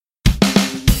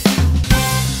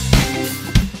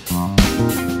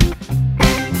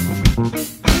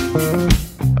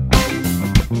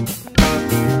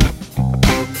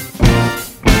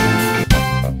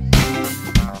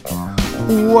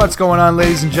What's going on,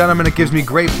 ladies and gentlemen? It gives me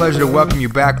great pleasure to welcome you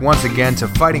back once again to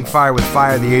Fighting Fire with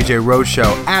Fire, the AJ Rose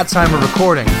Show. At time of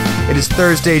recording, it is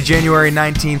Thursday, January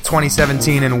 19th,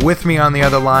 2017, and with me on the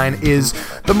other line is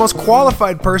the most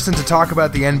qualified person to talk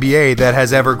about the NBA that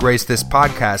has ever graced this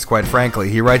podcast, quite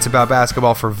frankly. He writes about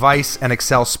basketball for Vice and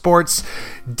Excel Sports.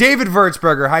 David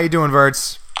Vertsberger, how you doing,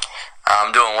 Verts?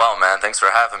 I'm doing well, man. Thanks for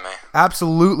having me.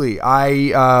 Absolutely.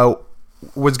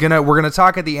 We're gonna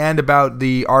talk at the end about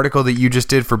the article that you just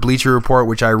did for Bleacher Report,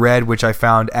 which I read, which I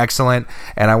found excellent,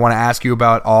 and I want to ask you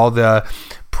about all the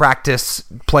practice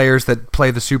players that play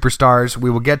the superstars.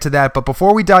 We will get to that, but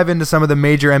before we dive into some of the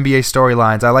major NBA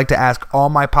storylines, I like to ask all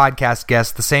my podcast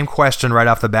guests the same question right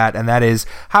off the bat, and that is,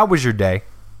 how was your day?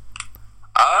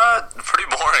 Pretty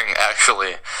boring,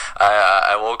 actually.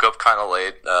 I woke up kind of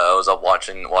late. I was up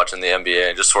watching the NBA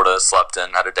and just sort of slept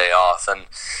in, had a day off, and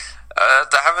I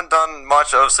haven't done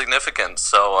much of significance,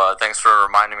 so thanks for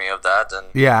reminding me of that. And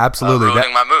yeah, absolutely.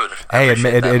 Ruining my mood.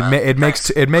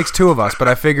 It makes two of us, but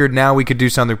I figured now we could do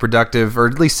something productive, or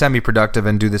at least semi-productive,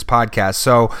 and do this podcast.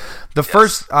 So the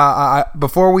first,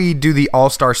 before we do the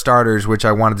All-Star starters, which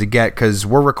I wanted to get, because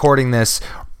we're recording this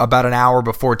about an hour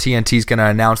before TNT's going to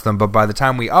announce them, but by the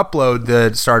time we upload,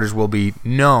 the starters will be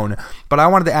known. But I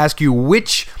wanted to ask you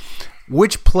which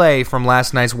play from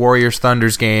last night's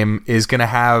Warriors-Thunders game is going to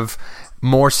have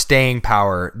more staying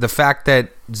power? The fact that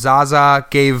Zaza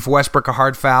gave Westbrook a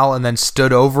hard foul and then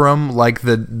stood over him like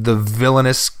the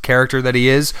villainous character that he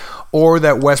is, or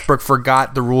that Westbrook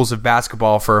forgot the rules of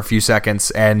basketball for a few seconds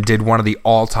and did one of the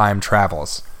all-time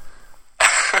travels?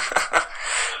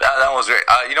 That was great.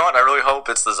 You know what? I really hope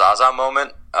it's the Zaza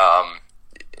moment.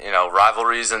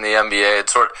 Rivalries in the NBA.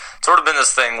 It's sort of been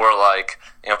this thing where, like,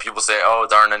 people say, "Oh,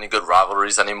 there aren't any good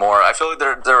rivalries anymore." I feel like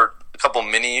there are a couple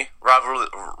mini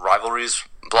rivalries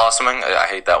blossoming. I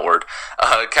hate that word.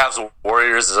 Cavs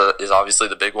Warriors is obviously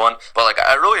the big one, but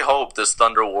I really hope this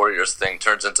Thunder Warriors thing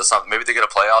turns into something. Maybe they get a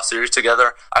playoff series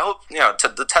together. I hope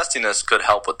the testiness could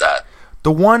help with that.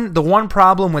 The one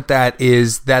problem with that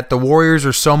is that the Warriors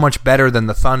are so much better than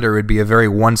the Thunder. It'd be a very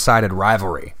one-sided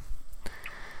rivalry.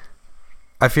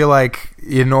 I feel like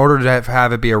in order to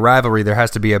have it be a rivalry, there has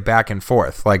to be a back and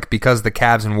forth. Because the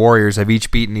Cavs and Warriors have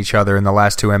each beaten each other in the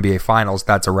last two NBA Finals,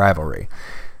 that's a rivalry.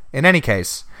 In any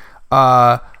case,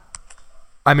 would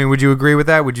you agree with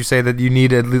that? Would you say that you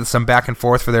need at least some back and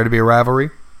forth for there to be a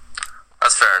rivalry?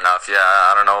 That's fair enough. Yeah,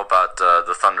 I don't know about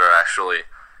the Thunder actually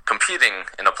competing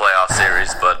in a playoff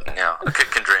series, but a kid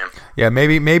can dream. Yeah,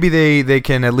 maybe they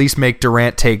can at least make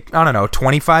Durant take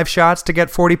 25 shots to get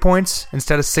 40 points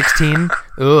instead of 16.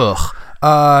 Ugh.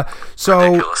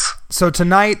 Ridiculous. So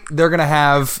tonight they're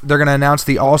gonna announce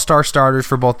the All-Star starters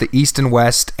for both the East and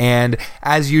West, and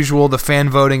as usual, the fan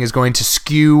voting is going to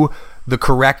skew the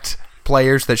correct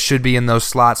players that should be in those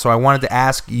slots. So I wanted to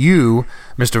ask you,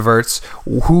 Mr. Verts,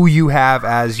 who you have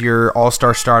as your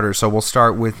All-Star starters. So we'll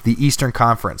start with the Eastern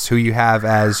Conference. Who you have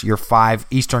as your 5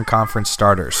 Eastern Conference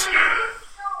starters?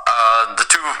 The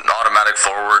two automatic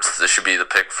forwards that should be the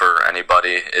pick for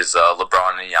anybody is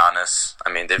LeBron and Giannis.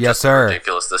 They've just been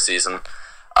ridiculous this season.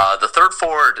 The third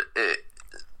forward,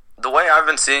 the way I've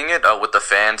been seeing it with the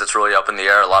fans, it's really up in the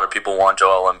air. A lot of people want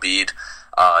Joel Embiid.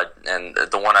 And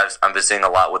the one I've been seeing a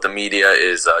lot with the media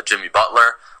is Jimmy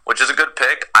Butler, which is a good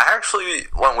pick. I actually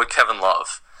went with Kevin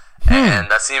Love, and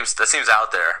that seems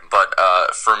out there. But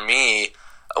for me,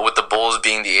 with the Bulls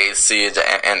being the 8th seed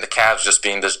and the Cavs just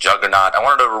being this juggernaut, I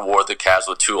wanted to reward the Cavs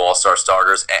with 2 All-Star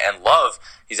starters. And Love,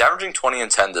 he's averaging 20 and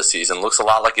 10 this season. Looks a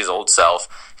lot like his old self.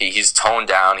 He's toned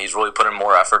down. He's really putting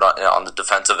more effort on the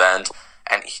defensive end.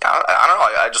 And I don't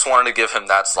know. I just wanted to give him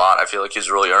that slot. I feel like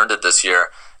he's really earned it this year.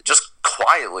 Just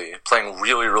quietly playing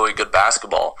really, really good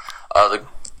basketball. I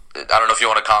don't know if you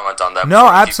want to comment on that. No,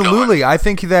 absolutely. I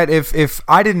think that if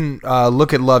I didn't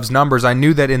look at Love's numbers, I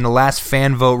knew that in the last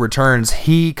fan vote returns,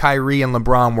 he, Kyrie, and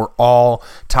LeBron were all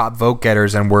top vote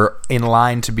getters and were in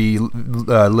line to be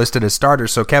listed as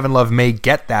starters. So Kevin Love may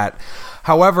get that.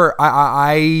 However,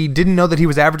 I didn't know that he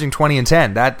was averaging 20 and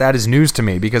 10. That is news to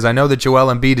me, because I know that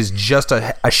Joel Embiid is just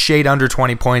a shade under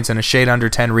 20 points and a shade under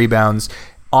 10 rebounds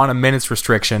on a minutes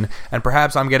restriction, and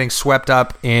perhaps I'm getting swept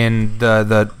up in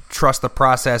the trust the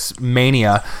process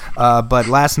mania, but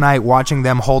last night watching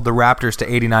them hold the Raptors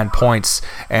to 89 points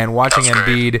and watching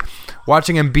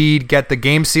Embiid get the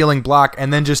game-sealing block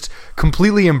and then just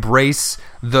completely embrace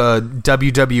the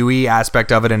WWE aspect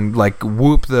of it and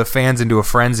whoop the fans into a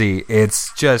frenzy.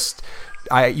 It's just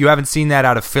you haven't seen that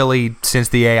out of Philly since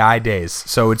the AI days,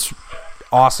 so it's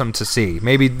awesome to see.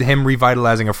 Maybe him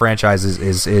revitalizing a franchise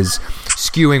is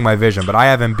skewing my vision, but I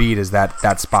have Embiid as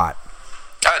that spot.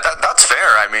 That's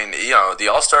fair. mean, the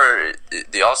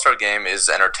All-Star game is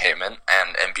entertainment,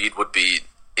 and Embiid would be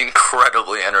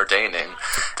incredibly entertaining,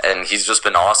 and he's just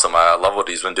been awesome. I love what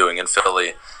he's been doing in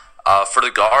Philly. For the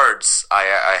guards,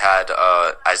 I had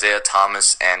Isaiah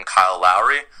Thomas and Kyle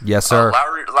Lowry. Yes, sir.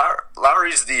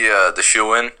 Lowry's the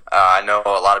shoe-in. I know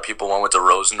a lot of people went with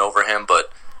DeRozan over him,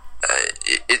 but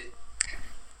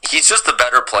he's just the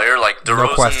better player. Like DeRozan,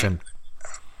 no question.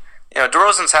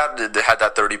 DeRozan's had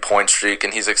that 30-point streak,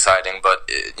 and he's exciting. But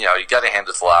you got to hand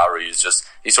it to Lowry.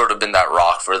 He's sort of been that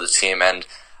rock for the team, and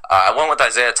I went with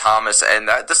Isaiah Thomas, and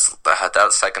that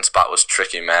second spot was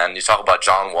tricky, man. You talk about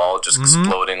John Wall just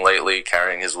exploding lately,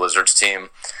 carrying his Wizards team.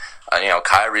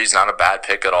 Kyrie's not a bad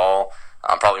pick at all.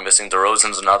 I'm probably missing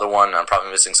DeRozan's another one. I'm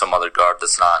probably missing some other guard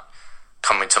that's not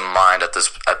coming to mind at the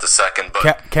second.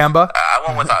 But Kemba? I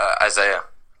went with Isaiah.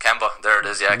 Kemba, there it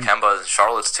is. Yeah, Kemba.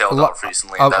 Charlotte's tailed off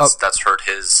recently. That's hurt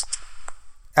his.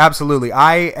 Absolutely.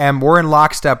 We're in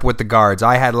lockstep with the guards.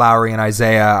 I had Lowry and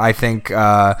Isaiah. I think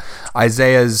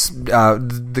Isaiah's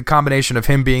the combination of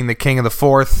him being the king of the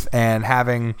fourth and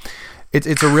having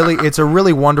it's a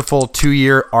really wonderful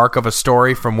 2-year arc of a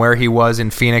story from where he was in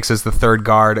Phoenix as the third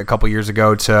guard a couple years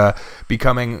ago to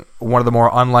becoming one of the more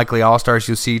unlikely All-Stars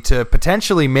you'll see to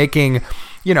potentially making,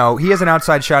 he has an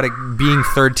outside shot at being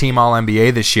third team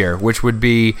All-NBA this year, which would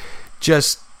be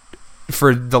just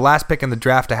for the last pick in the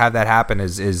draft to have that happen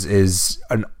is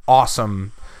an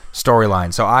awesome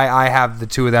storyline. So I have the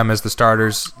two of them as the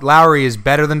starters. Lowry is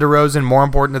better than DeRozan, more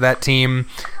important to that team.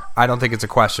 I don't think it's a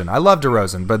question. I love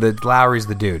DeRozan, but Lowry's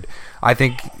the dude. I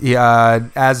think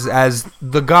as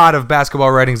the god of basketball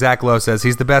writing, Zach Lowe says,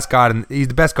 he's the best guard in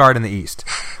the East.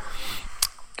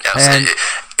 And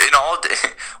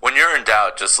when you're in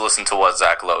doubt, just listen to what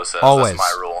Zach Lowe says. Always. That's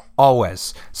my rule.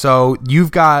 Always. So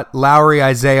you've got Lowry,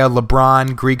 Isaiah,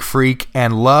 LeBron, Greek Freak,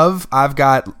 and Love. I've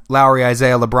got Lowry,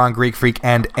 Isaiah, LeBron, Greek Freak,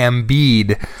 and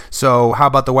Embiid. So how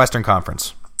about the Western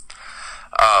Conference?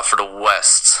 For the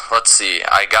West, let's see.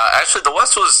 The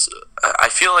West was. I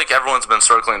feel like everyone's been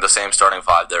circling the same starting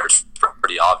five there. It's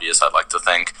pretty obvious, I'd like to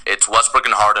think. It's Westbrook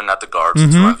and Harden at the guards, two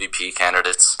MVP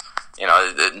candidates.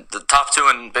 The top two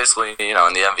in basically, in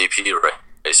the MVP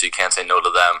race, so you can't say no to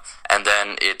them. And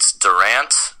then it's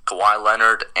Durant, Kawhi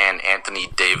Leonard, and Anthony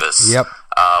Davis. Yep.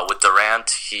 With Durant,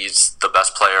 he's the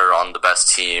best player on the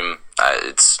best team.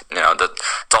 That's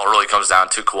all it really comes down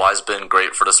to. Kawhi's been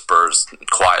great for the Spurs,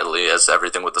 quietly, as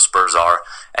everything with the Spurs are.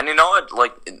 And you know what?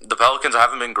 Like, the Pelicans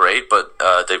haven't been great, but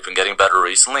they've been getting better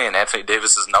recently, and Anthony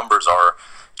Davis's numbers are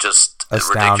just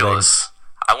astounding. Ridiculous.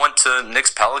 I went to Knicks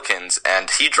Pelicans,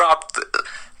 and he dropped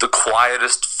the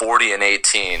quietest 40 and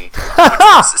 18. You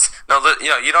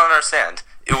don't understand.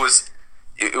 It was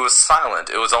silent.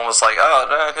 It was almost like,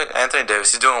 Anthony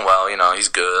Davis, he's doing well. He's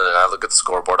good. And I look at the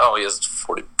scoreboard. Oh, he has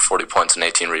 40 points and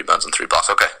 18 rebounds and 3 blocks.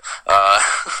 Okay.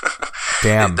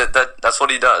 Damn. That's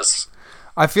what he does.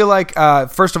 I feel like,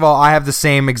 first of all, I have the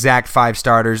same exact 5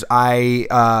 starters.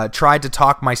 I tried to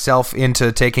talk myself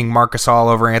into taking Marc Gasol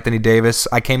over Anthony Davis.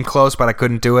 I came close, but I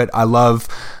couldn't do it. I love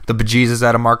the bejesus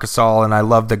out of Marc Gasol, and I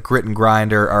love the grit and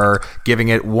grinder are giving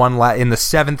it in the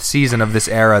 7th season of this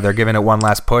era. They're giving it one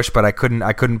last push, but I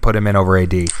couldn't put him in over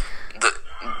AD. The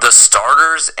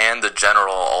starters and the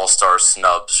general all-star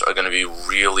snubs are going to be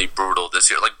really brutal this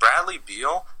year. Like Bradley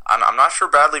Beal, I'm not sure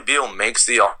Bradley Beal makes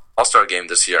the All-Star game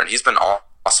this year, and he's been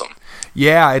awesome.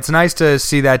 Yeah, it's nice to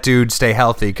see that dude stay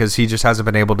healthy because he just hasn't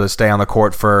been able to stay on the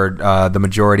court for the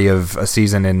majority of a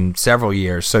season in several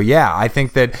years. So yeah, I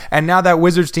think that, and now that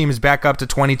Wizards team is back up to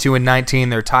 22-19,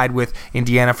 they're tied with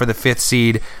Indiana for the 5th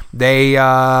seed. They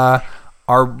are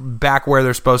back where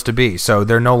they're supposed to be, so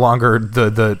they're no longer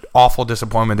the awful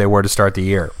disappointment they were to start the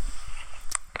year.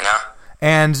 Yeah.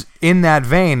 And in that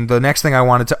vein, the next thing I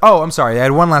wanted to... Oh, I'm sorry. I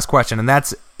had one last question, and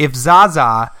that's if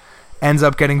Zaza ends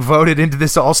up getting voted into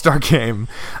this All-Star game,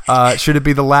 should it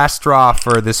be the last straw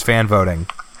for this fan voting?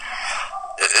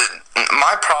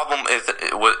 My problem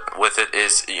with it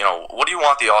is, what do you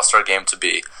want the All-Star game to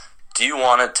be? Do you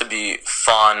want it to be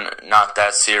fun, not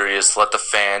that serious, let the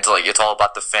fans... it's all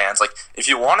about the fans. If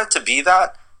you want it to be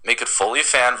that, make it fully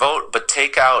fan vote, but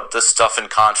take out the stuff in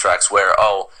contracts where,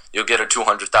 you'll get a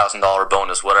 $200,000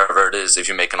 bonus, whatever it is, if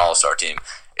you make an All-Star team.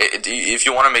 If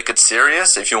you want to make it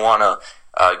serious, if you want to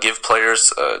give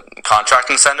players contract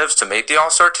incentives to make the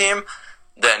All-Star team,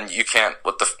 then you can't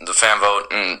with the fan vote.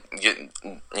 And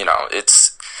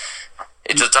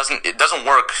it doesn't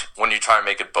work when you try to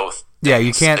make it both. Yeah,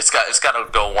 you can't. It's got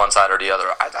to go one side or the other.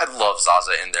 I love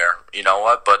Zaza in there. You know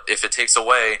what? But if it takes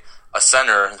away a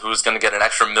center who's going to get an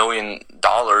extra $1 million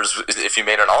if you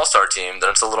made an All-Star team, then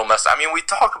it's a little messed up. I mean, we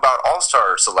talk about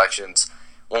All-Star selections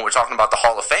when we're talking about the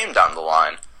Hall of Fame down the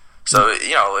line. So,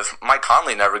 if Mike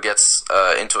Conley never gets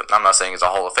into it, I'm not saying he's a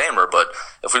Hall of Famer, but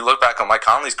if we look back on Mike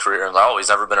Conley's career and he's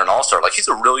never been an All-Star, he's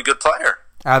a really good player.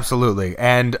 Absolutely.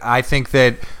 And I think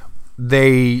that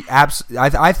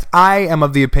I am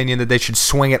of the opinion that they should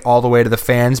swing it all the way to the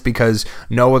fans, because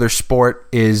no other sport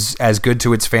is as good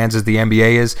to its fans as the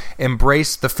NBA is.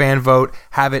 Embrace the fan vote.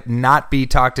 Have it not be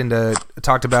talked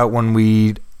about when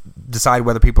we decide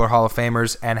whether people are Hall of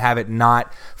Famers, and have it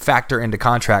not factor into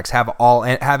contracts. Have all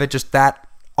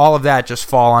of that just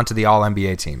fall onto the All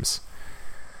NBA teams.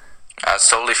 That's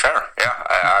totally fair. Yeah,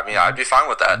 I mean, I'd be fine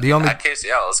with that. In that case,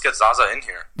 let's get Zaza in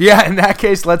here. Yeah, in that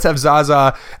case, let's have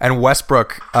Zaza and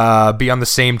Westbrook be on the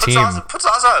same team. Put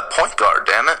Zaza at point guard,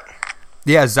 damn it.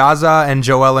 Yeah, Zaza and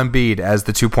Joel Embiid as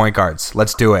the 2 point guards.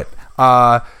 Let's do it.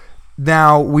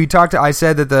 Now, I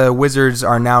said that the Wizards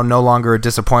are now no longer a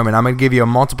disappointment. I'm going to give you a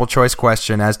multiple choice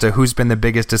question as to who's been the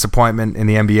biggest disappointment in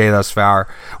the NBA thus far.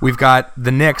 We've got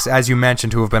the Knicks, as you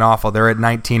mentioned, who have been awful. They're at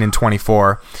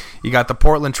 19-24. You got the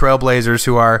Portland Trailblazers,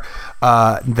 who are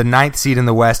the 9th seed in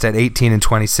the West at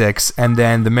 18-26, and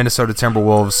then the Minnesota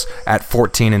Timberwolves at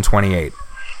 14-28.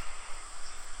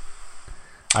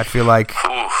 I feel like...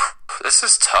 Ooh, this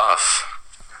is tough.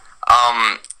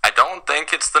 I don't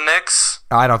think it's the Knicks.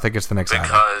 I don't think it's the Knicks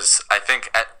because either.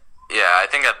 I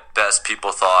think at best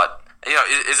people thought,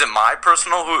 is it my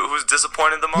personal who's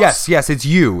disappointed the most? Yes, it's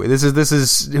you. This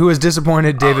is who has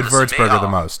disappointed David Würzberger the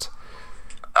most.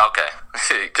 Okay,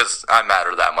 because I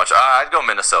matter that much. I'd go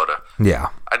Minnesota. Yeah,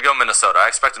 I'd go Minnesota. I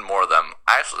expected more of them.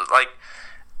 I actually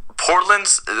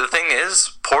Portland's. The thing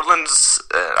is, Portland's.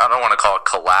 I don't want to call it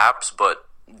collapse, but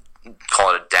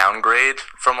call it a downgrade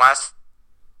from last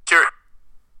year.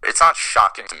 It's not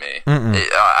shocking to me.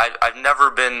 I've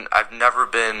never been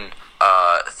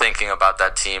thinking about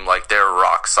that team like they're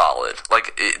rock solid.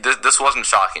 This wasn't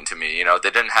shocking to me. They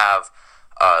didn't have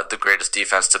the greatest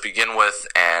defense to begin with,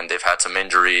 and they've had some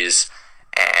injuries.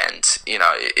 And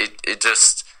it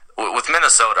just, with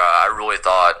Minnesota, I really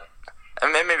thought,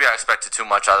 and maybe I expected too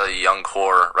much out of the young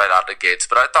core right out of the gates,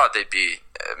 but I thought they'd be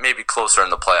maybe closer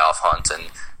in the playoff hunt, and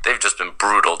they've just been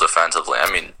brutal defensively. I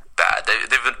mean, bad.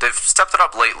 They've stepped it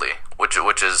up lately,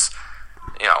 which is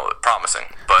promising.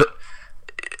 But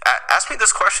ask me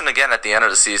this question again at the end of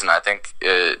the season. I think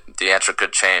the answer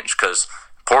could change, because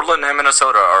Portland and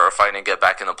Minnesota are fighting to get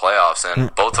back in the playoffs,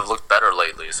 and both have looked better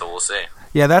lately. So we'll see.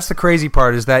 Yeah, that's the crazy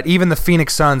part, is that even the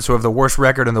Phoenix Suns, who have the worst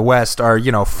record in the West, are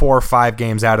 4 or 5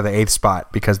 games out of the 8th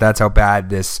spot, because that's how bad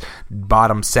this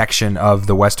bottom section of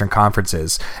the Western Conference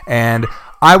is. And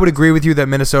I would agree with you that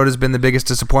Minnesota's been the biggest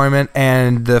disappointment,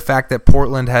 and the fact that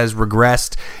Portland has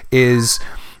regressed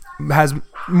has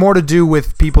more to do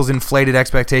with people's inflated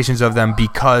expectations of them,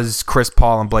 because Chris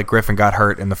Paul and Blake Griffin got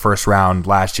hurt in the first round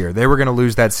last year. They were going to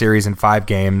lose that series in 5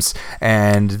 games,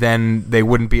 and then they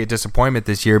wouldn't be a disappointment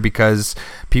this year, because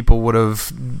people would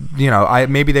have,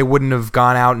 maybe they wouldn't have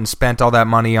gone out and spent all that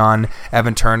money on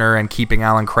Evan Turner and keeping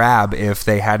Allen Crabbe if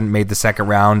they hadn't made the second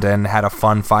round and had a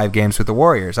fun 5 games with the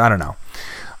Warriors. I don't know.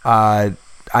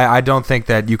 I don't think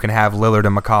that you can have Lillard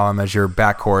and McCollum as your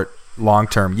backcourt long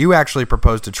term. You actually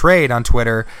proposed a trade on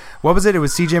Twitter. What was it? It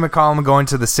was CJ McCollum going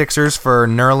to the Sixers for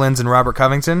Nerlens and Robert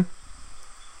Covington?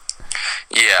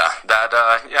 Yeah,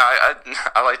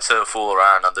 I like to fool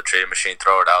around on the trade machine,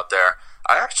 throw it out there.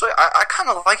 I kind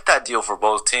of like that deal for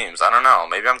both teams. I don't know.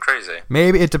 Maybe I'm crazy.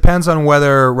 Maybe it depends on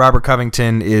whether Robert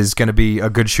Covington is going to be a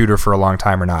good shooter for a long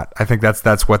time or not. I think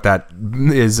that's what that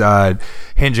is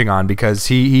hinging on, because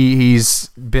he's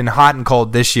been hot and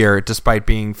cold this year despite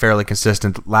being fairly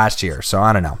consistent last year. So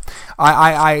I don't know.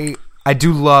 I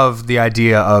do love the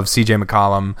idea of CJ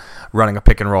McCollum running a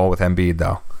pick and roll with Embiid,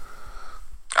 though.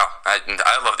 Oh,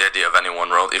 I love the idea of anyone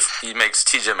roll. If he makes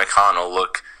TJ McConnell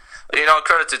look...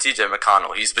 credit to TJ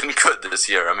McConnell. He's been good this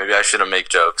year. Maybe I shouldn't make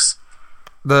jokes.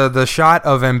 The shot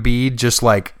of Embiid just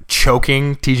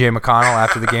choking TJ McConnell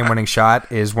after the game-winning shot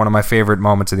is one of my favorite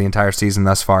moments of the entire season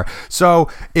thus far. So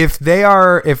if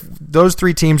those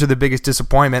 3 teams are the biggest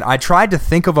disappointment, I tried to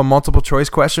think of a multiple choice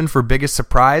question for biggest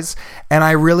surprise, and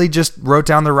I really just wrote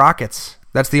down the Rockets.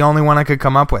 That's the only one I could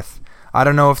come up with. I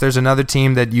don't know if there's another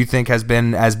team that you think has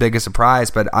been as big a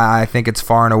surprise, but I think it's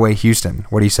far and away Houston.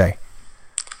 What do you say?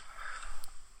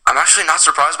 I'm actually not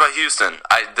surprised by Houston.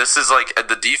 This is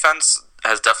the defense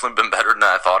has definitely been better than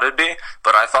I thought it'd be,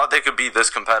 but I thought they could be this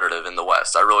competitive in the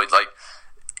West. I really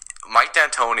Mike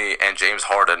D'Antoni and James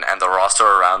Harden, and the roster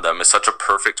around them is such a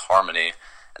perfect harmony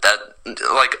that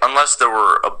unless there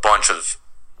were a bunch of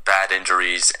bad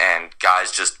injuries and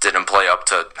guys just didn't play up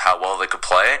to how well they could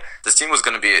play, this team was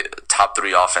going to be top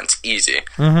 3 offense easy.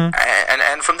 Mm-hmm.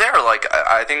 And from there,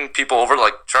 I think people over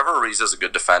Trevor Ariza is a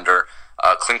good defender.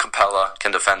 Clint Capella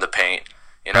can defend the paint.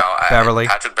 Beverly.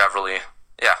 Patrick Beverly.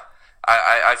 Yeah.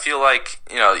 I feel like,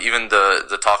 even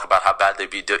the talk about how bad they'd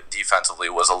be defensively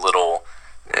was a little,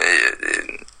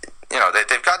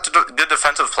 they've got good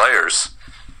defensive players.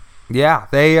 Yeah,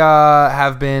 they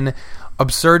have been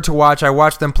absurd to watch. I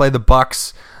watched them play the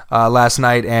Bucks last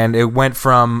night, and it went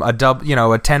from a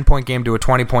 10-point game to a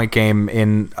 20-point game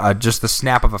in just the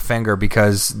snap of a finger,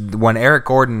 because when Eric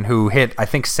Gordon, who hit, I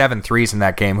think, 7 threes in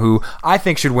that game, who I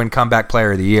think should win Comeback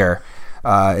Player of the Year,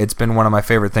 it's been one of my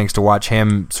favorite things to watch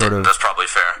him That's probably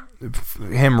fair.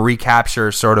 Him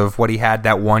recapture sort of what he had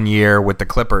that one year with the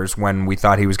Clippers when we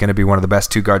thought he was going to be one of the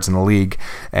best two guards in the league,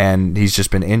 and he's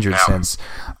just been injured since.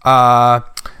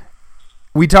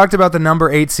 We talked about the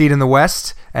number 8 seed in the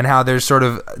West and how there's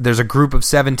a group of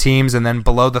 7 teams, and then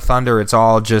below the Thunder it's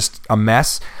all just a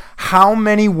mess. How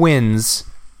many wins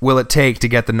will it take to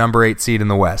get the number 8 seed in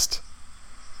the West?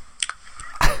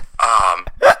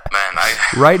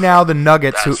 Right now the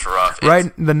Nuggets,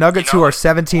 who are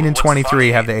 17 and 23,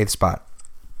 have the 8th spot.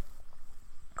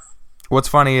 What's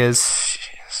funny is,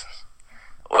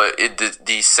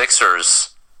 the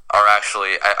Sixers are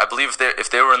actually, I believe if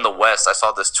they were in the West, I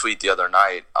saw this tweet the other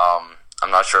night.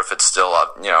 I'm not sure if it's still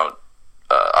up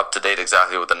to date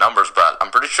exactly with the numbers, but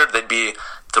I'm pretty sure they'd be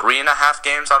 3.5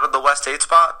 games out of the West 8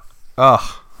 spot.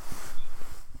 Ugh.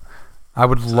 I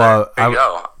would love. There you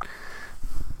go.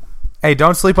 Hey,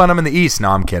 don't sleep on them in the East. No,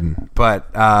 I'm kidding.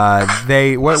 But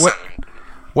they what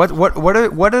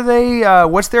are they?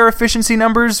 What's their efficiency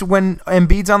numbers when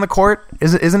Embiid's on the court?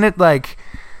 Isn't it like?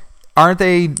 Aren't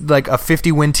they like a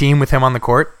 50-win team with him on the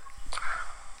court?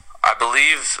 I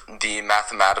believe the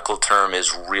mathematical term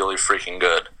is really freaking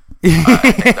good.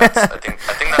 I think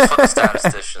that's what the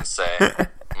statisticians say.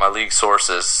 My league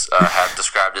sources have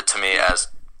described it to me as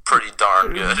pretty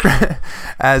darn good.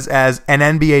 as an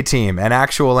NBA team, an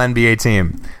actual NBA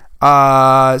team.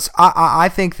 I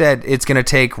think that it's going to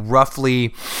take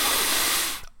roughly.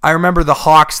 I remember the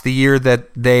Hawks, the year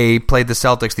that they played the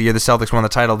Celtics, the year the Celtics won the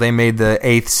title, they made the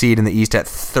 8th seed in the East at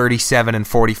 37 and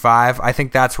 45. I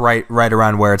think that's right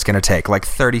around where it's going to take, like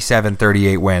 37,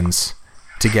 38 wins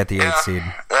to get the 8th seed.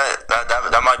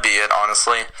 That might be it,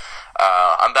 honestly.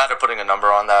 I'm bad at putting a number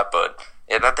on that, but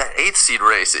yeah, that 8th seed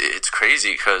race, it's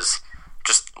crazy because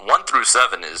just 1 through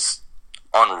 7 is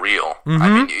unreal. Mm-hmm. I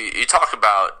mean, you talk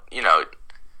about,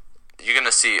 you're going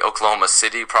to see Oklahoma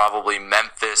City, probably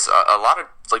Memphis, a lot of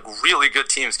really good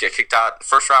teams get kicked out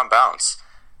first round bounce.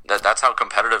 That's how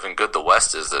competitive and good the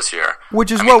West is this year.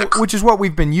 Which is what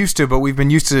we've been used to, but we've been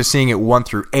used to seeing it 1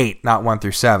 through 8, not 1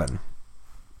 through 7.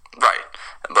 Right,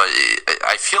 but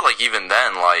I feel like even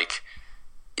then,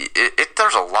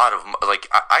 there's a lot of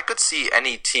I could see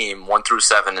any team 1 through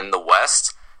 7 in the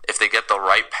West, if they get the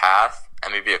right path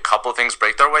and maybe a couple of things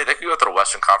break their way, they could go to the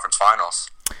Western Conference Finals.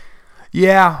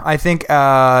 Yeah, I think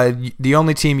the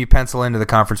only team you pencil into the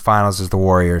conference finals is the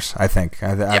Warriors. I think.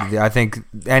 I think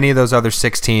any of those other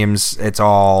 6 teams, it's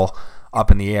all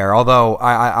up in the air. Although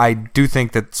I do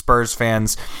think that Spurs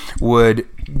fans would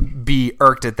be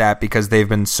irked at that because they've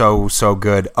been so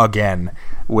good again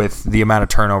with the amount of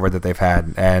turnover that they've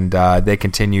had, and they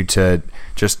continue to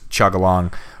just chug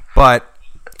along. But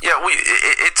yeah,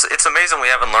 it's amazing we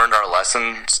haven't learned our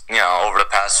lessons, over the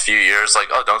past few years.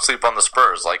 Don't sleep on the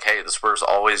Spurs. Hey, the Spurs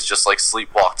always just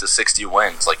sleepwalk to 60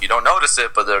 wins. You don't notice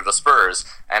it, but they're the Spurs.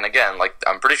 And again,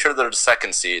 I'm pretty sure they're the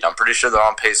 2nd seed. I'm pretty sure they're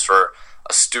on pace for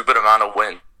a stupid amount of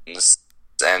wins.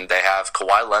 And they have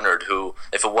Kawhi Leonard, who,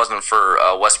 if it wasn't for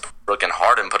Westbrook and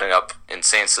Harden putting up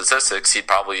insane statistics, he'd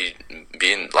probably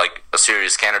be in a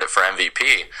serious candidate for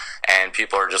MVP. And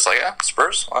people are just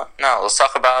Spurs? What? No, let's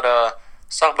talk about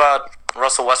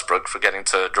Russell Westbrook forgetting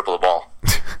to dribble the ball.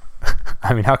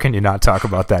 I mean, how can you not talk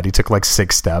about that? He took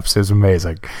 6 steps. It was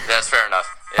amazing. That's fair enough.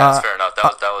 Yeah, that's fair enough.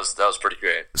 That was pretty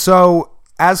great. So,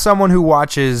 as someone who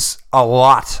watches a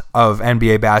lot of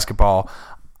NBA basketball,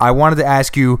 I wanted to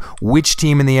ask you which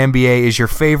team in the NBA is your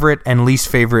favorite and least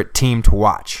favorite team to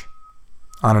watch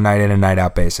on a night in and night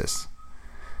out basis.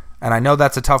 And I know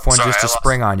that's a tough one to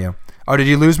spring on you. Oh, did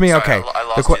you lose me? Sorry, okay. I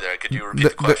lost you there. Could you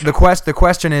repeat the question? The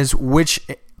question is, which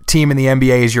team in the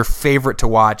NBA is your favorite to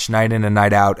watch night in and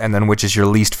night out, and then which is your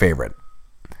least favorite?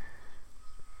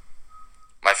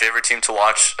 My favorite team to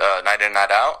watch night in and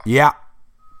night out? Yeah.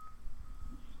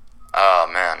 Oh,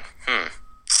 man.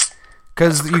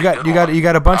 Because you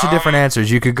got a bunch of different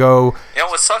answers. You could go.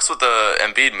 What sucks with the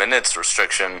Embiid minutes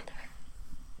restriction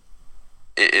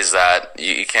is that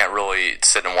you can't really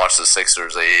sit and watch the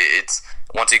Sixers. It's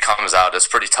once he comes out, it's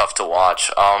pretty tough to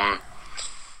watch. Man,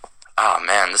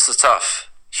 this is tough.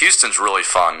 Houston's really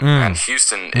fun, and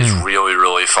Houston is really,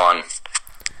 really fun.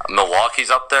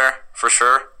 Milwaukee's up there for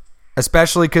sure.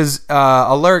 Especially because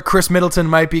alert, Chris Middleton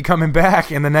might be coming back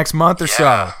in the next month or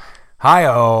so.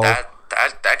 Hi-oh.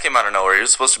 That came out of nowhere. He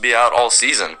was supposed to be out all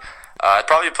season. I'd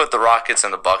probably put the Rockets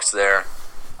and the Bucks there.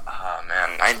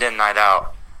 Man, night in, night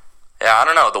out. Yeah, I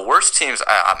don't know. The worst teams.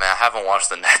 I haven't watched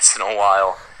the Nets in a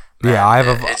while. Man,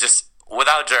 yeah, it just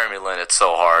without Jeremy Lin, it's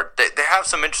so hard. They have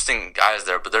some interesting guys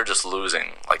there, but they're just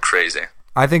losing like crazy.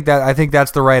 I think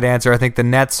that's the right answer. I think the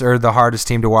Nets are the hardest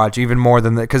team to watch, even more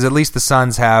than because at least the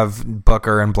Suns have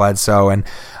Booker and Bledsoe, and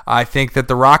I think that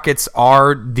the Rockets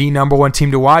are the number one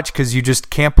team to watch because you just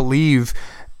can't believe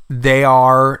they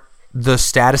are the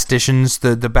statisticians,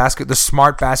 the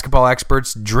smart basketball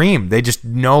experts' dream. They just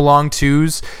no long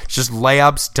twos, just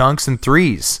layups, dunks, and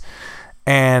threes,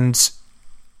 and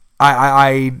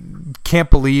I can't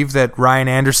believe that Ryan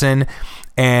Anderson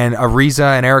and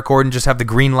Ariza and Eric Gordon just have the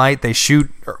green light. They shoot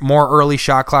more early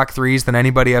shot clock threes than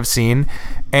anybody I've seen.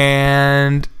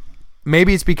 And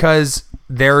maybe it's because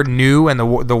they're new and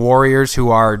the Warriors, who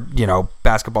are,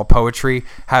 basketball poetry,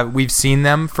 we've seen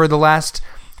them for the last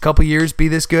couple years be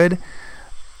this good.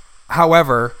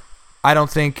 However, I don't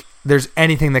think there's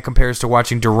anything that compares to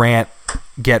watching Durant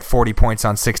get 40 points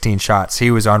on 16 shots.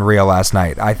 He was unreal last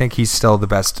night. I think he's still the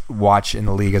best watch in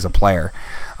the league as a player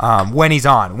when he's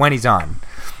on.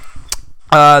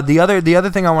 The other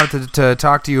thing I wanted to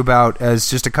talk to you about is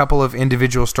just a couple of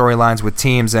individual storylines with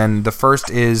teams, and the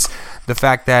first is the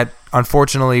fact that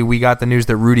unfortunately we got the news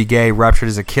that Rudy Gay ruptured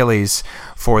his Achilles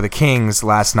for the Kings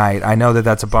last night. I know that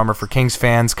that's a bummer for Kings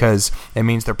fans because it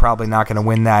means they're probably not going to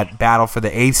win that battle for the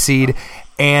 8th seed,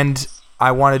 and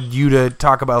I wanted you to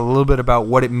talk about a little bit about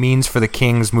what it means for the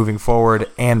Kings moving forward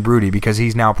and Rudy, because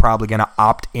he's now probably going to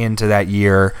opt into that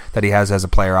year that he has as a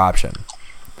player option.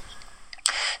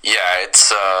 Yeah,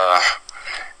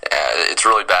 it's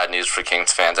really bad news for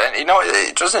Kings fans, and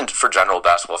it wasn't for general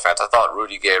basketball fans. I thought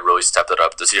Rudy Gay really stepped it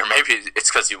up this year. Maybe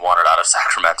it's because he wanted out of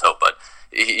Sacramento, but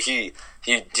he's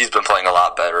been playing a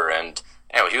lot better, and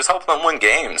he was helping them win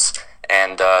games.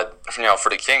 And for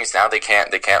the Kings now, they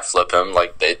can't flip him.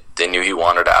 Like they knew he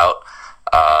wanted out,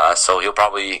 so he'll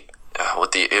probably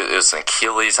it was an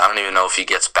Achilles. I don't even know if he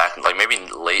gets back. Like maybe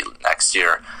late next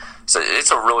year. So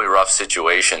it's a really rough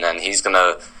situation, and he was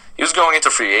going into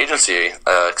free agency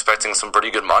expecting some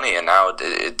pretty good money, and now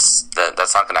that's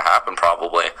not going to happen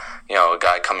probably. A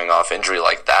guy coming off injury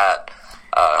like that.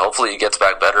 Hopefully he gets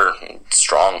back better and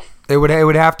strong. It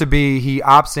would have to be he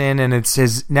opts in, and it's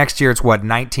his next year. It's what,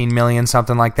 $19 million,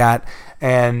 something like that,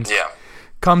 and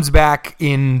comes back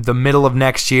in the middle of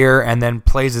next year, and then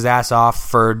plays his ass off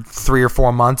for 3 or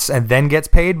 4 months, and then gets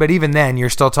paid. But even then, you're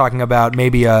still talking about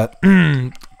maybe a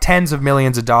tens of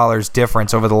millions of dollars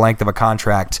difference over the length of a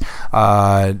contract,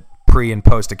 pre and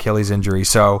post Achilles injury.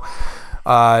 So,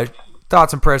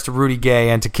 thoughts and prayers to Rudy Gay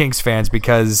and to Kings fans,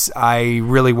 because I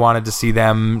really wanted to see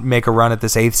them make a run at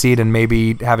this 8th seed and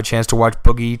maybe have a chance to watch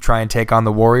Boogie try and take on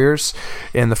the Warriors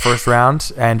in the first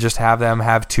round and just have them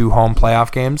have 2 home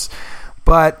playoff games.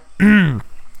 But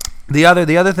the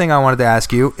other thing I wanted to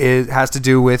ask you has to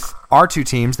do with our 2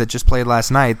 teams that just played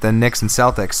last night, the Knicks and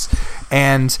Celtics,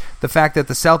 and the fact that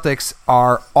the Celtics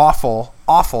are awful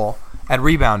at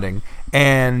rebounding,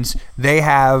 and they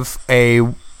have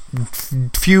a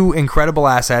few incredible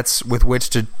assets with which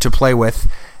to play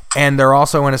with, and they're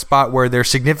also in a spot where they're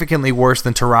significantly worse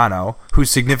than Toronto,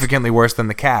 who's significantly worse than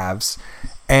the Cavs.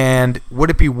 And would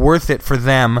it be worth it for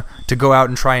them to go out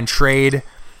and try and trade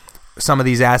some of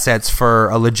these assets for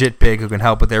a legit big who can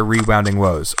help with their rebounding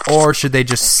woes, or should they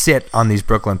just sit on these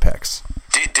Brooklyn picks?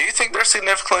 Do you think they're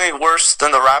significantly worse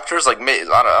than the Raptors? Like, I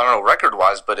don't know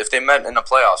record-wise, but if they met in a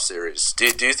playoff series, do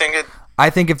you think it? I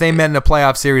think if they met in a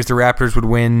playoff series, the Raptors would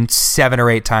win 7 or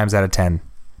 8 times out of 10.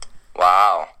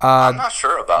 Wow. I'm not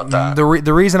sure about that.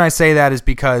 The reason I say that is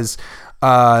because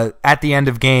at the end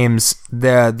of games,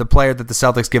 the player that the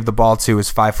Celtics give the ball to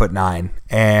is 5'9",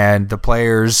 and the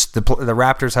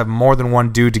Raptors have more than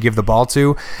one dude to give the ball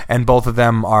to, and both of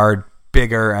them are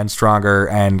bigger and stronger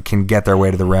and can get their way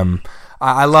to the rim.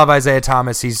 I love Isaiah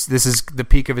Thomas. This is the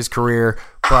peak of his career,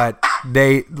 but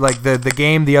they like the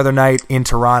game the other night in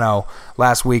Toronto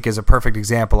last week is a perfect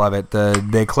example of it.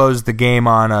 They closed the game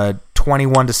on a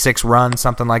 21-6 run,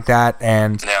 something like that,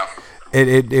 and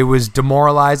it was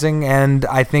demoralizing, and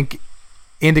I think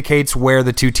indicates where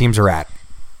the 2 teams are at.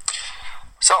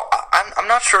 So I'm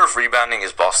not sure if rebounding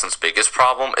is Boston's biggest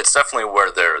problem. It's definitely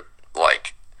where they're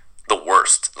like the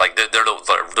worst. Like they're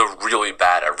really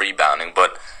bad at rebounding,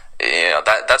 but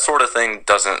that sort of thing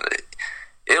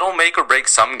it'll make or break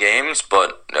some games,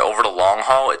 but over the long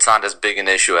haul, it's not as big an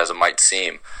issue as it might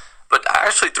seem. But I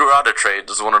actually threw out a trade. It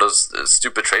was one of those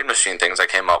stupid trade machine things I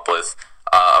came up with.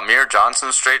 Amir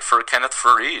Johnson straight for Kenneth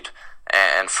Faried.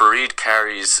 And Faried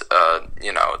carries,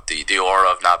 the aura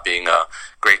of not being a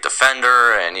great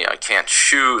defender, and he can't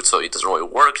shoot, so he doesn't really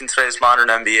work in today's modern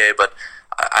NBA. But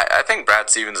I think Brad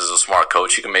Stevens is a smart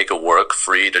coach. He can make it work.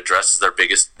 Faried addresses their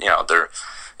biggest, the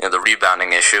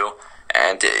rebounding issue,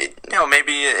 and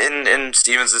maybe in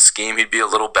Stevens' scheme he'd be a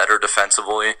little better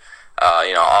defensively.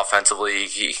 Offensively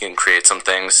he can create some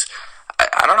things.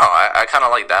 I don't know. I kind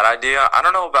of like that idea. I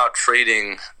don't know about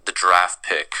trading the draft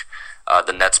pick.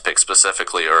 The Nets pick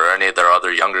specifically, or any of their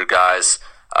other younger guys,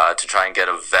 to try and get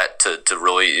a vet to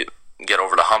really get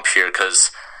over the hump here,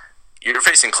 because you're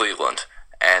facing Cleveland,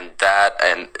 and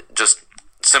just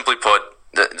simply put,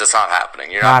 that's not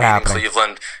happening. You're not beating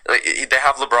Cleveland. They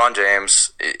have LeBron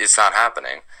James. It's not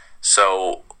happening.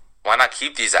 So why not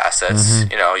keep these assets?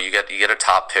 Mm-hmm. You get a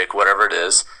top pick, whatever it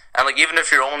is, and even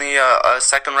if you're only a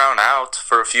second round out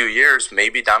for a few years,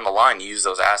 maybe down the line you use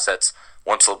those assets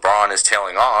once LeBron is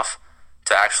tailing off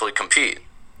to actually compete.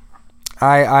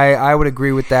 I would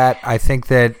agree with that. I think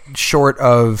that short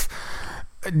of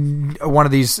one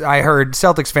of these, I heard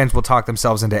Celtics fans will talk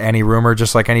themselves into any rumor,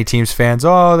 just like any team's fans.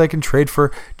 Oh, they can trade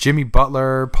for Jimmy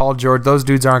Butler, Paul George. Those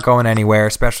dudes aren't going anywhere,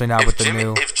 especially not with the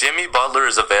new. If Jimmy Butler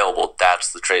is available,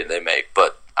 that's the trade they make.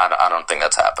 But I don't think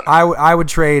that's happening. I would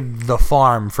trade the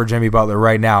farm for Jimmy Butler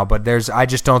right now, but I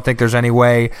just don't think there's any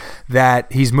way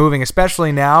that he's moving,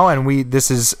 especially now. And this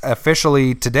is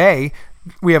officially today.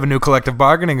 We have a new collective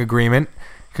bargaining agreement.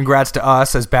 Congrats to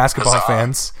us as basketball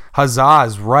fans. Huzzah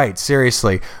is right.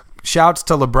 Seriously. Shouts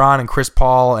to LeBron and Chris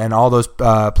Paul and all those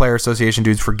player association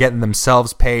dudes for getting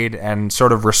themselves paid and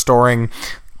sort of restoring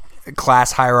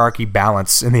class hierarchy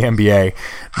balance in the NBA.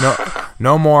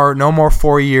 No more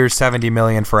 4 years, $70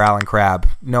 million for Alan Crabb.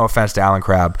 No offense to Alan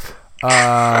Crabb.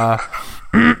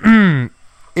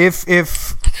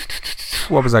 If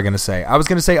what was I going to say? I was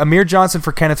going to say Amir Johnson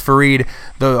for Kenneth Faried.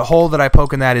 The hole that I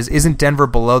poke in that isn't Denver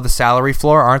below the salary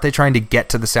floor? Aren't they trying to get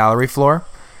to the salary floor?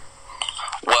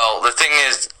 Well, the thing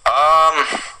is,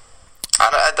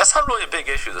 that's not really a big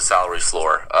issue, the salary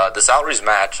floor. The salaries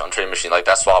match on Trade Machine,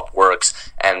 that swap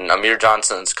works, and Amir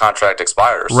Johnson's contract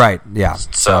expires. Right, yeah.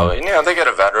 So, they get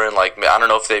a veteran. I don't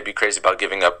know if they'd be crazy about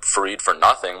giving up Faried for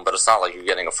nothing, but it's not like you're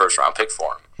getting a first-round pick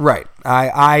for him. Right.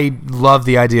 I love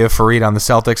the idea of Faried on the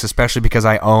Celtics, especially because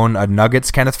I own a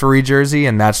Nuggets Kenneth Faried jersey,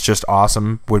 and that's just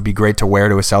awesome. Would be great to wear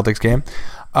to a Celtics game.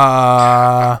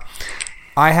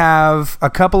 I have a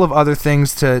couple of other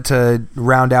things to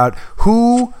round out.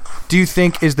 Who do you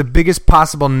think is the biggest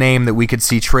possible name that we could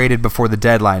see traded before the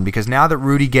deadline? Because now that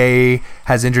Rudy Gay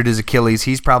has injured his Achilles,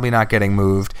 he's probably not getting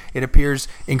moved. It appears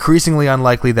increasingly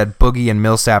unlikely that Boogie and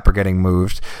Millsap are getting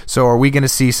moved. So are we going to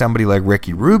see somebody like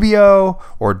Ricky Rubio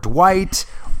or Dwight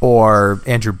or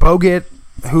Andrew Bogut?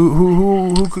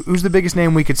 Who's the biggest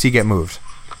name we could see get moved?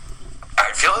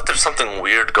 I feel like there's something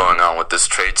weird going on with this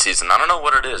trade season. I don't know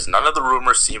what it is. None of the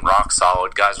rumors seem rock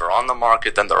solid. Guys are on the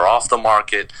market, then they're off the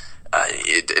market.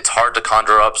 It's hard to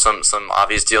conjure up some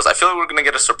obvious deals. I feel like we're going to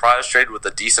get a surprise trade with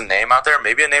a decent name out there,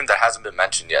 maybe a name that hasn't been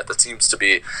mentioned yet. That seems to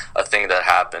be a thing that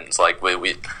happens. One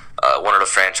of the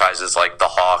franchises like the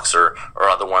Hawks or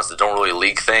other ones that don't really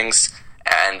leak things,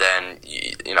 and then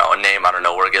a name out of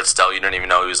nowhere gets dealt. You didn't even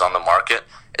know he was on the market.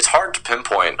 It's hard to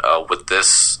pinpoint with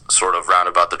this sort of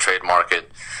roundabout the trade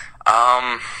market.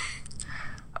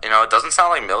 It doesn't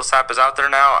sound like Millsap is out there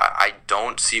now. I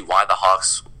don't see why the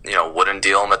Hawks wouldn't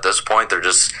deal him at this point.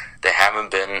 They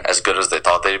haven't been as good as they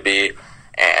thought they'd be,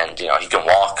 and he can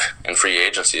walk in free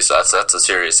agency, so that's a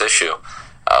serious issue.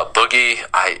 Boogie,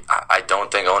 I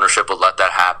don't think ownership would let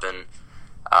that happen.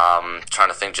 Trying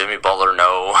to think. Jimmy Butler,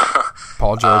 no.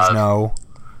 Paul George, no.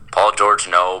 Paul George,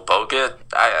 no. Bogut,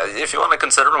 if you want to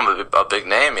consider him a big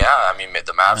name, yeah.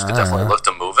 The Mavs could definitely look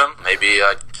to move him.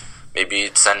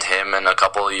 Maybe send him and a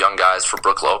couple of young guys for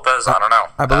Brook Lopez. I don't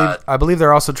know. I believe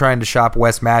they're also trying to shop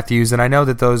Wes Matthews, and I know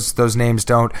that those names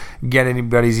don't get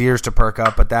anybody's ears to perk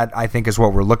up, but that I think is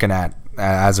what we're looking at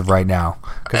as of right now.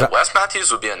 Wes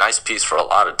Matthews would be a nice piece for a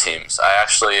lot of teams. I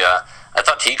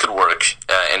thought he could work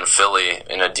in Philly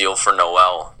in a deal for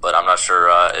Noel, but I'm not sure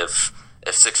if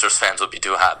Sixers fans would be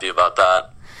too happy about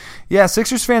that. Yeah,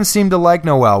 Sixers fans seem to like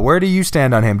Noel. Where do you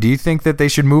stand on him? Do you think that they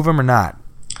should move him or not?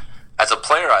 As a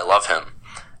player, I love him.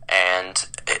 And,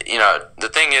 the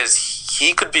thing is,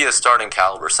 he could be a starting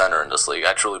caliber center in this league.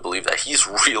 I truly believe that. He's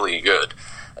really good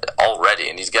already,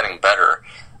 and he's getting better.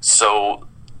 So,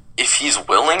 if he's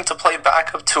willing to play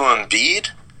backup to Embiid,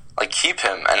 keep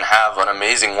him and have an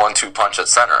amazing 1-2 punch at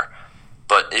center.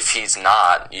 But if he's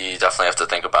not, you definitely have to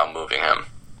think about moving him.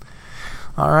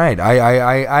 All right,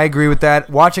 I agree with that.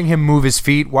 Watching him move his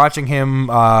feet, watching him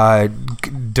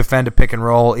defend a pick and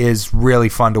roll is really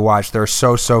fun to watch. There are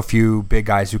so few big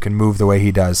guys who can move the way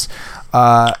he does.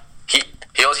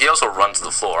 He also runs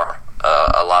the floor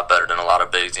a lot better than a lot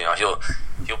of bigs. You know,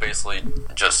 he'll basically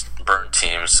just burn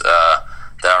teams that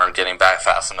aren't getting back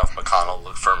fast enough. McConnell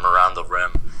look for him around the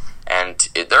rim. And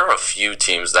there are a few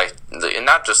teams that,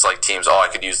 not just like teams, I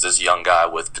could use this young guy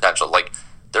with potential. Like,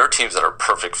 there are teams that are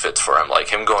perfect fits for him. Like,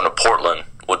 him going to Portland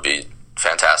would be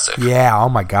fantastic. Yeah, oh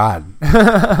my God.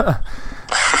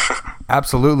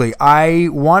 Absolutely. I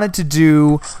wanted to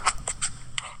do...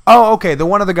 Oh, okay. The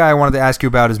one other guy I wanted to ask you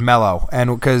about is Melo.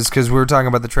 And because we were talking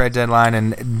about the trade deadline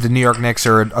and the New York Knicks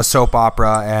are a soap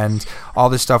opera and all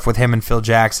this stuff with him and Phil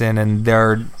Jackson, and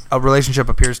their relationship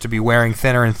appears to be wearing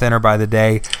thinner and thinner by the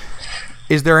day.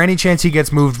 Is there any chance he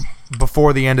gets moved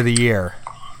before the end of the year?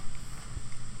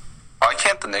 Why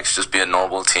can't the Knicks just be a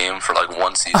normal team for like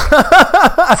one season?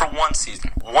 For one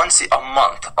season, a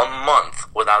month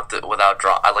without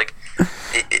draw.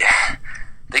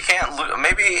 They can't lose.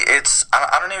 Maybe it's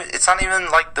I don't even. It's not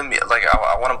even like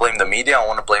I want to blame the media. I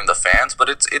want to blame the fans. But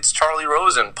it's Charlie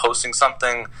Rosen posting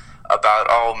something about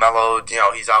Melo. You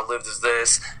know, he's outlived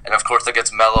this, and of course that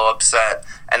gets Melo upset.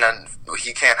 And then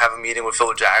he can't have a meeting with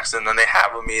Phil Jackson. Then they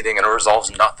have a meeting and it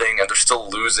resolves nothing, and they're still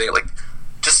losing. Like,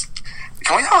 just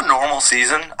can we have a normal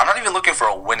season? I'm not even looking for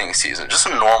a winning season. Just a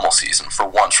normal season for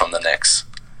once from the Knicks.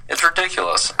 It's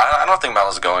ridiculous. I don't think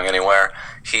Melo's going anywhere.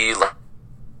 He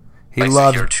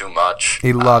loves here too much.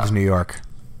 He loves New York.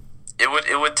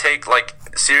 It would take, like,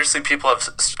 seriously, people have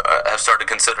started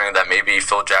considering that maybe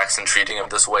Phil Jackson treating him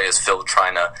this way is Phil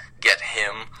trying to get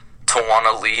him to want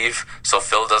to leave, so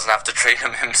Phil doesn't have to trade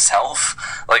him himself.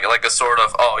 Like a sort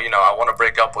of, I want to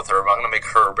break up with her, but I'm going to make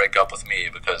her break up with me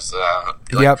because.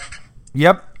 Yep.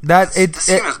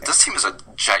 This team is a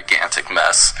gigantic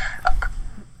mess.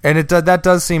 And that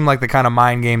does seem like the kind of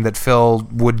mind game that Phil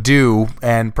would do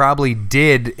and probably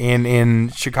did in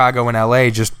Chicago and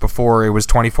LA just before it was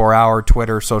 24-hour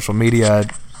Twitter, social media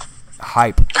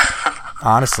hype,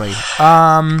 honestly.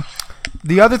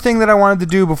 The other thing that I wanted to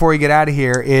do before we get out of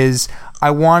here is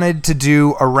I wanted to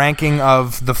do a ranking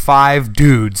of the 5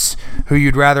 dudes who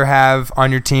you'd rather have on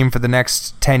your team for the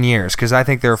next 10 years, because I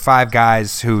think there are 5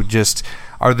 guys who just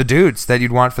are the dudes that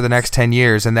you'd want for the next 10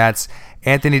 years, and that's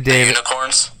Anthony Davis.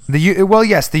 The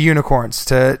unicorns? The unicorns.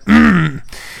 To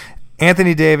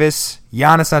Anthony Davis,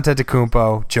 Giannis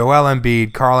Antetokounmpo, Joel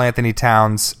Embiid, Karl Anthony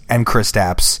Towns, and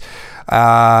Kristaps.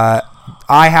 I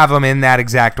have them in that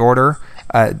exact order.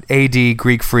 AD,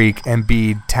 Greek Freak,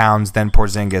 Embiid, Towns, then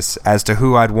Porzingis as to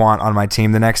who I'd want on my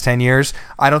team the next 10 years.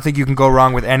 I don't think you can go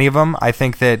wrong with any of them. I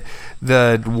think that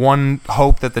the one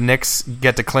hope that the Knicks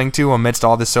get to cling to amidst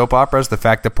all this soap opera is the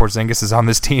fact that Porzingis is on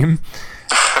this team.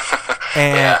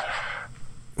 And yeah.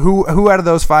 Who out of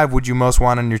those 5 would you most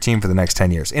want on your team for the next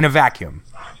 10 years in a vacuum?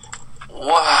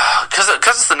 Well, because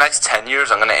it's the next 10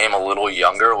 years, I'm going to aim a little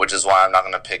younger, which is why I'm not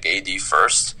going to pick AD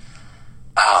first.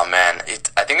 Oh, man.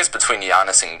 I think it's between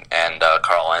Giannis and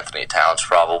Karl Anthony Towns,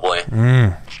 probably.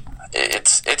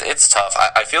 It's tough.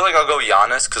 I feel like I'll go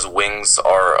Giannis because wings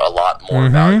are a lot more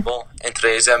valuable in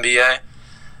today's NBA.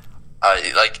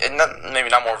 Maybe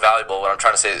not more valuable. What I'm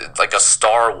trying to say is, like, a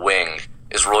star wing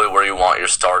is really where you want your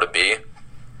star to be.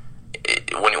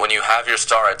 When you have your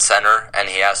star at center and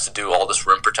he has to do all this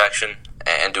rim protection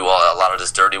and do a lot of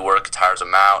this dirty work, it tires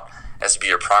him out. Has to be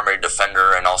your primary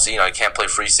defender, and also, you can't play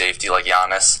free safety like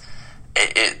Giannis.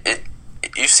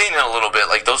 You've seen it a little bit.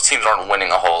 Like, those teams aren't winning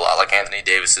a whole lot. Like, Anthony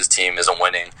Davis's team isn't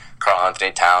winning. Karl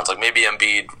Anthony Towns, like, maybe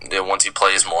Embiid, once he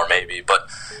plays more, maybe. But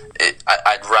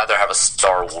I'd rather have a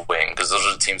star wing because those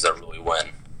are the teams that really win.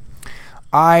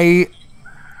 I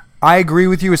agree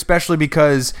with you, especially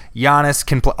because Giannis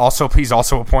can play. He's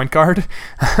also a point guard.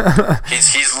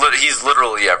 he's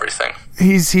literally everything.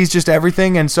 He's just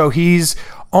everything, and so he's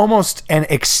almost an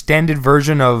extended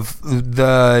version of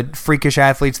the freakish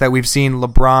athletes that we've seen: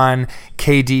 LeBron,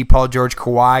 KD, Paul George,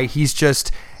 Kawhi. He's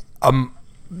just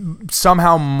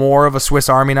somehow more of a Swiss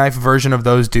Army knife version of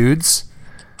those dudes.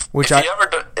 If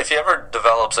he ever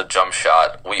develops a jump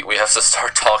shot, we have to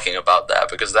start talking about that,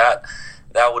 because that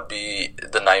would be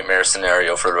the nightmare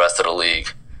scenario for the rest of the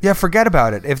league. Yeah, forget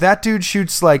about it. If that dude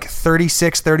shoots like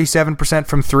 36, 37%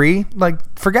 from 3, like,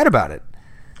 forget about it.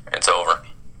 It's over.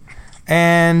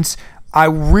 And I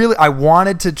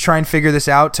wanted to try and figure this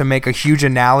out to make a huge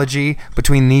analogy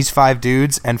between these 5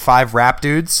 dudes and 5 rap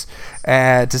dudes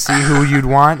to see who you'd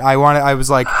want. I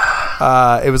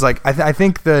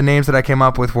think the names that I came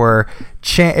up with were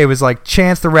Chance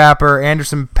the Rapper,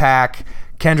 Anderson .Paak,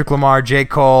 Kendrick Lamar, J.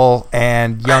 Cole,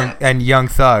 and Young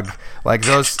Thug. Like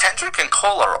those. Kendrick and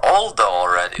Cole are old though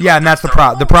already. Yeah, and that's the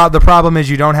problem. The problem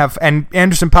is you don't have. And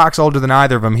Anderson .Paak's older than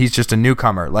either of them. He's just a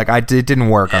newcomer. Like it didn't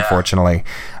work, unfortunately.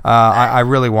 I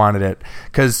really wanted it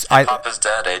because Hip-hop is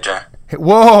dead, AJ.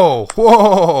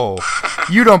 Whoa!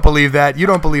 You don't believe that? You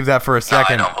don't believe that for a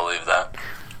second? No, I don't believe that.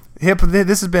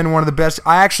 This has been one of the best.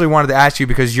 I actually wanted to ask you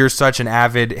because you're such an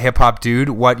avid hip hop dude.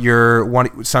 What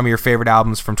some of your favorite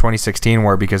albums from 2016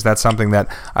 were? Because that's something that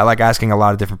I like asking a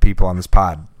lot of different people on this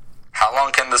pod. How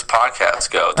long can this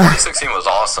podcast go? 2016 was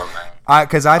awesome, man.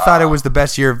 Because I thought it was the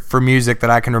best year for music that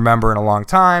I can remember in a long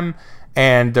time,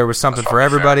 and there was something for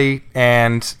everybody. Sure.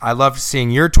 And I loved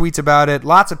seeing your tweets about it.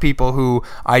 Lots of people who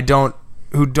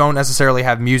don't necessarily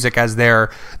have music as their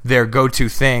go-to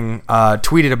thing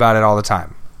tweeted about it all the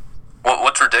time.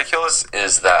 What's ridiculous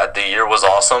is that the year was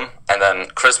awesome, and then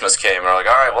Christmas came, and we're like,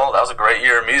 all right, well, that was a great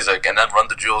year of music, and then Run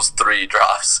the Jewels 3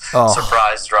 drops,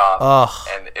 surprise drop,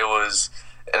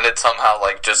 and it somehow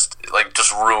just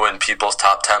ruined people's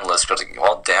top 10 lists. But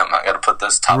well, damn, I got to put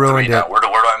this top 3 now. Where do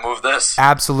I move this?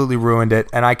 Absolutely ruined it,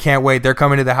 and I can't wait. They're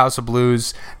coming to the House of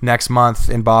Blues next month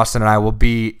in Boston, and I will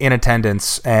be in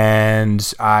attendance,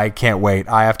 and I can't wait.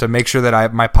 I have to make sure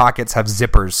that my pockets have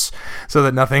zippers so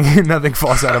that nothing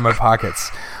falls out of my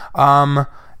pockets.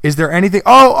 Is there anything?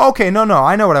 Oh, okay. No.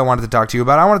 I know what I wanted to talk to you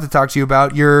about. I wanted to talk to you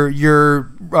about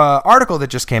your article that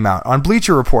just came out on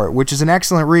Bleacher Report, which is an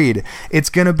excellent read.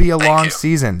 It's going to be a long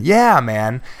season. Yeah,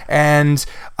 man. And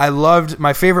I loved,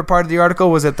 my favorite part of the article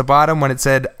was at the bottom when it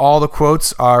said all the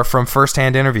quotes are from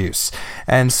firsthand interviews.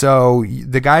 And so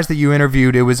the guys that you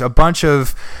interviewed, it was a bunch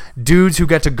of dudes who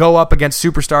get to go up against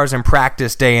superstars in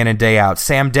practice day in and day out.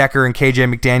 Sam Decker and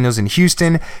KJ McDaniels in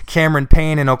Houston, Cameron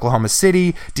Payne in Oklahoma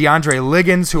City, DeAndre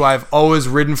Liggins, who I've always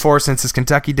ridden for since his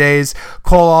Kentucky days,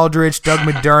 Cole Aldrich, Doug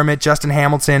McDermott, Justin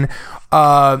Hamilton.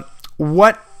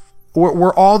 What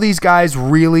were all these guys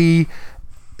really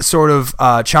sort of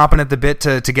chomping at the bit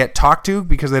to get talked to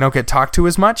because they don't get talked to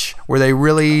as much? Were they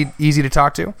really easy to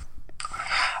talk to?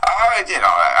 I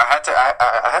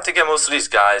had to get most of these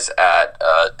guys at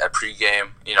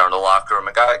pregame, in the locker room.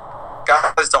 And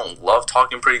guys don't love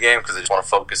talking pregame because they just want to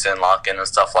focus in, lock in, and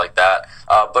stuff like that.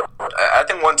 But I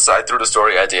think once I threw the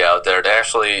story idea out there, they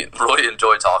actually really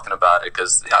enjoy talking about it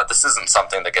because this isn't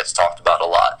something that gets talked about a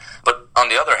lot. But on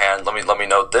the other hand, let me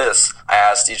note this: I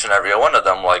asked each and every one of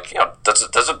them, does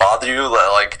it bother you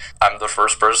that I'm the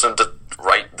first person to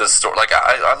write this story?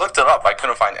 I looked it up, I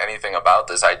couldn't find anything about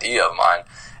this idea of mine.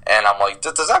 And I'm like,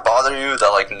 does that bother you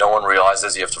that no one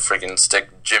realizes you have to freaking stick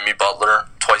Jimmy Butler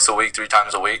twice a week, 3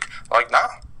 times a week? I'm like, nah,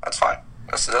 that's fine.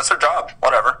 That's their job.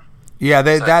 Whatever. Yeah,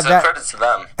 that credit to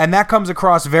them. And that comes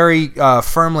across very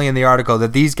firmly in the article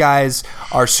that these guys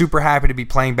are super happy to be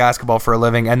playing basketball for a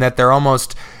living, and that they're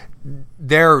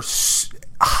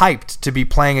hyped to be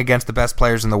playing against the best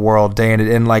players in the world day in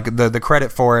and the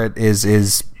credit for it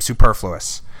is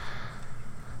superfluous.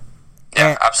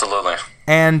 Yeah, absolutely.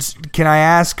 And can I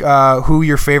ask who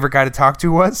your favorite guy to talk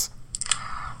to was?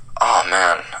 Oh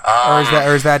man,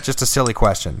 or is that just a silly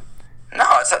question? No,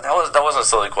 that wasn't a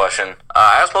silly question.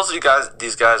 I asked most of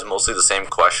these guys mostly the same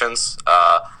questions.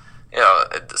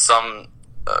 Some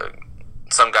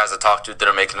guys I talked to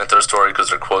didn't make it into their story because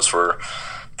their quotes were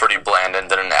pretty bland and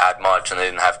didn't add much, and they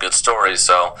didn't have good stories.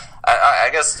 So I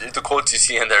guess the quotes you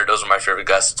see in there, those are my favorite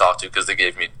guys to talk to because they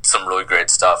gave me some really great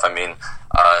stuff. I mean,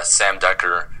 Sam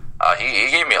Decker. He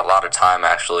gave me a lot of time,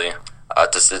 actually,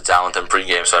 to sit down with him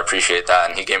pregame, so I appreciate that.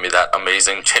 And he gave me that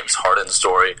amazing James Harden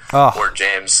story where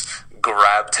James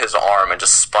grabbed his arm and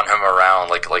just spun him around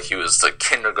like he was the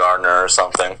kindergartner or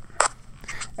something.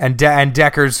 And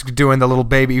Decker's doing the little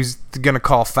baby. He was going to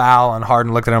call foul, and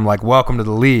Harden looked at him like, welcome to the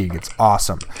league. It's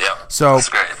awesome. Yeah, so, that's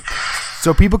great.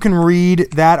 So people can read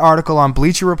that article on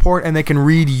Bleacher Report, and they can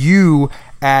read you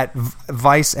at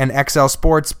Vice and XL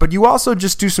Sports, but you also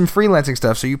just do some freelancing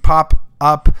stuff. So you pop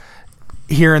up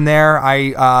here and there.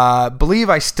 I believe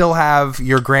I still have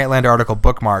your Grantland article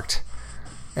bookmarked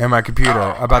in my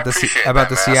computer about the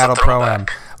Seattle Pro-Am.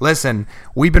 Listen,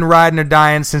 we've been riding or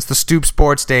dying since the Stoop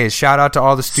Sports days. Shout out to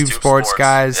all the Stoop Sports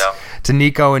guys, to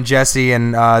Nico and Jesse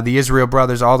and the Israel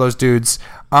brothers, all those dudes.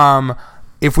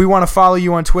 If we want to follow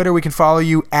you on Twitter, we can follow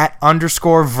you at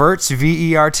 _Verts,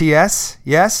 VERTS.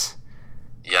 Yes?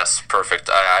 Yes, perfect.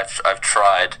 I've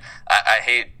tried. I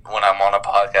hate when I'm on a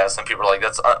podcast and people are like,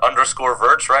 that's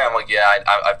 _Verts, right? I'm like, yeah,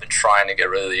 I've been trying to get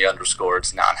rid of the underscore.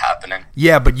 It's not happening.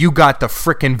 Yeah, but you got the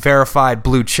frickin' verified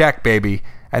blue check, baby.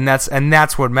 And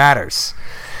that's what matters.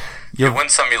 You win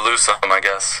some, you lose some, I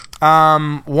guess.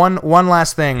 One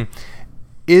last thing.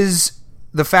 Is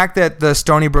the fact that the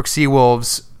Stony Brook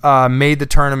Seawolves made the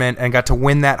tournament and got to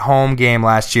win that home game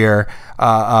last year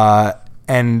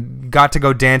and got to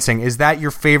go dancing, is that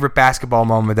your favorite basketball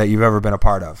moment that you've ever been a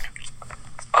part of?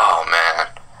 Oh, man.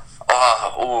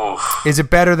 Is it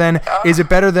better than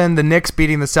the Knicks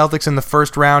beating the Celtics in the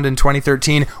first round in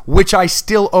 2013, which I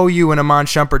still owe you an Iman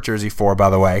Shumpert jersey for, by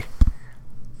the way?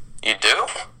 You do?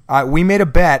 We made a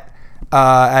bet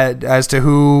as to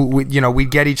who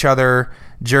we'd get each other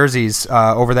jerseys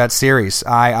over that series.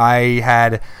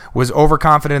 I was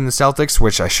overconfident in the Celtics,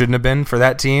 which I shouldn't have been for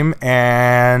that team,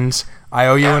 and I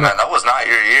owe you. Man, that was not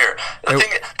your year.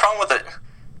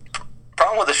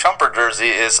 Problem with the Shumpert jersey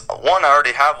is, one, I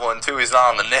already have one. Two, he's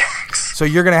not on the Knicks. So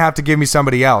you're gonna have to give me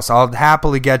somebody else. I'll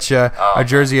happily get you a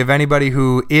jersey of anybody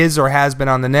who is or has been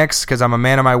on the Knicks, because I'm a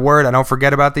man of my word. I don't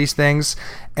forget about these things.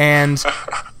 And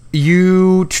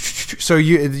you got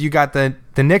the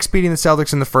Knicks beating the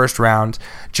Celtics in the first round,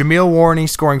 Jameel Warney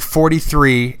scoring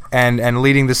 43 and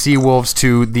leading the Seawolves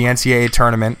to the NCAA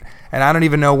tournament. And I don't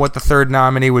even know what the third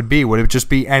nominee would be. Would it just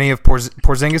be any of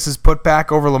Porzingis'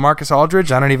 putback over LaMarcus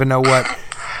Aldridge? I don't even know what.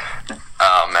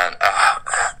 Oh man,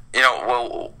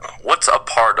 what's a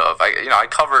part of? I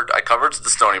covered the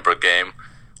Stony Brook game,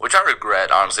 which I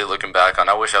regret, honestly, looking back on.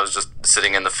 I wish I was just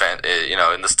sitting in the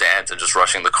in the stands and just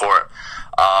rushing the court.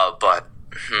 I'd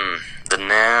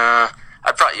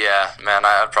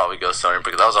probably go Stony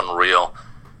Brook. That was unreal.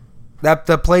 That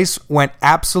the place went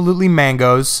absolutely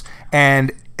mangoes,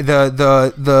 and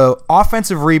the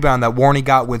offensive rebound that Warney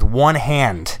got with one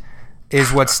hand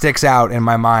is what sticks out in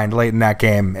my mind late in that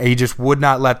game. He just would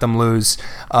not let them lose.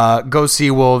 Go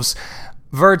Seawolves.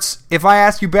 Verts, if I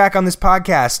ask you back on this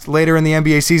podcast later in the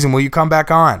NBA season, will you come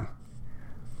back on?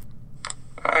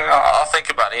 I'll think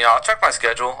about it. I'll check my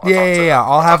schedule.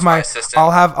 I'll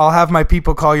have my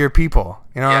people call your people.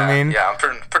 You know what I mean? Yeah, I'm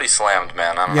pretty slammed,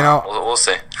 man. We'll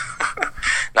see.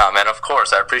 No, man. Of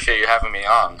course, I appreciate you having me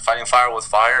on. Fighting Fire with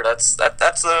Fire. That's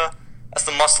the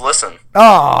must listen.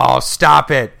 Oh,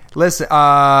 stop it! Listen.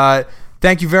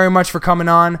 Thank you very much for coming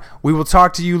on. We will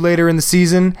talk to you later in the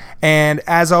season. And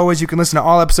as always, you can listen to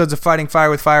all episodes of Fighting Fire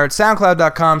with Fire at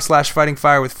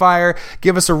soundcloud.com/fightingfirewithfire.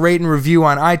 Give us a rate and review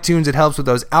on iTunes. It helps with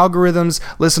those algorithms.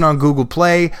 Listen on Google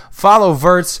Play. Follow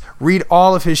Verts. Read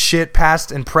all of his shit,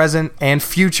 past and present and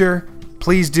future.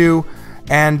 Please do.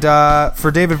 And for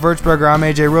David Vertsberger, I'm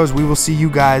AJ Rose. We will see you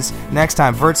guys next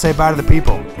time. Verts, say bye to the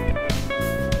people.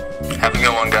 Have a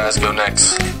good one, guys. Go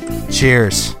Knicks.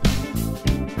 Cheers.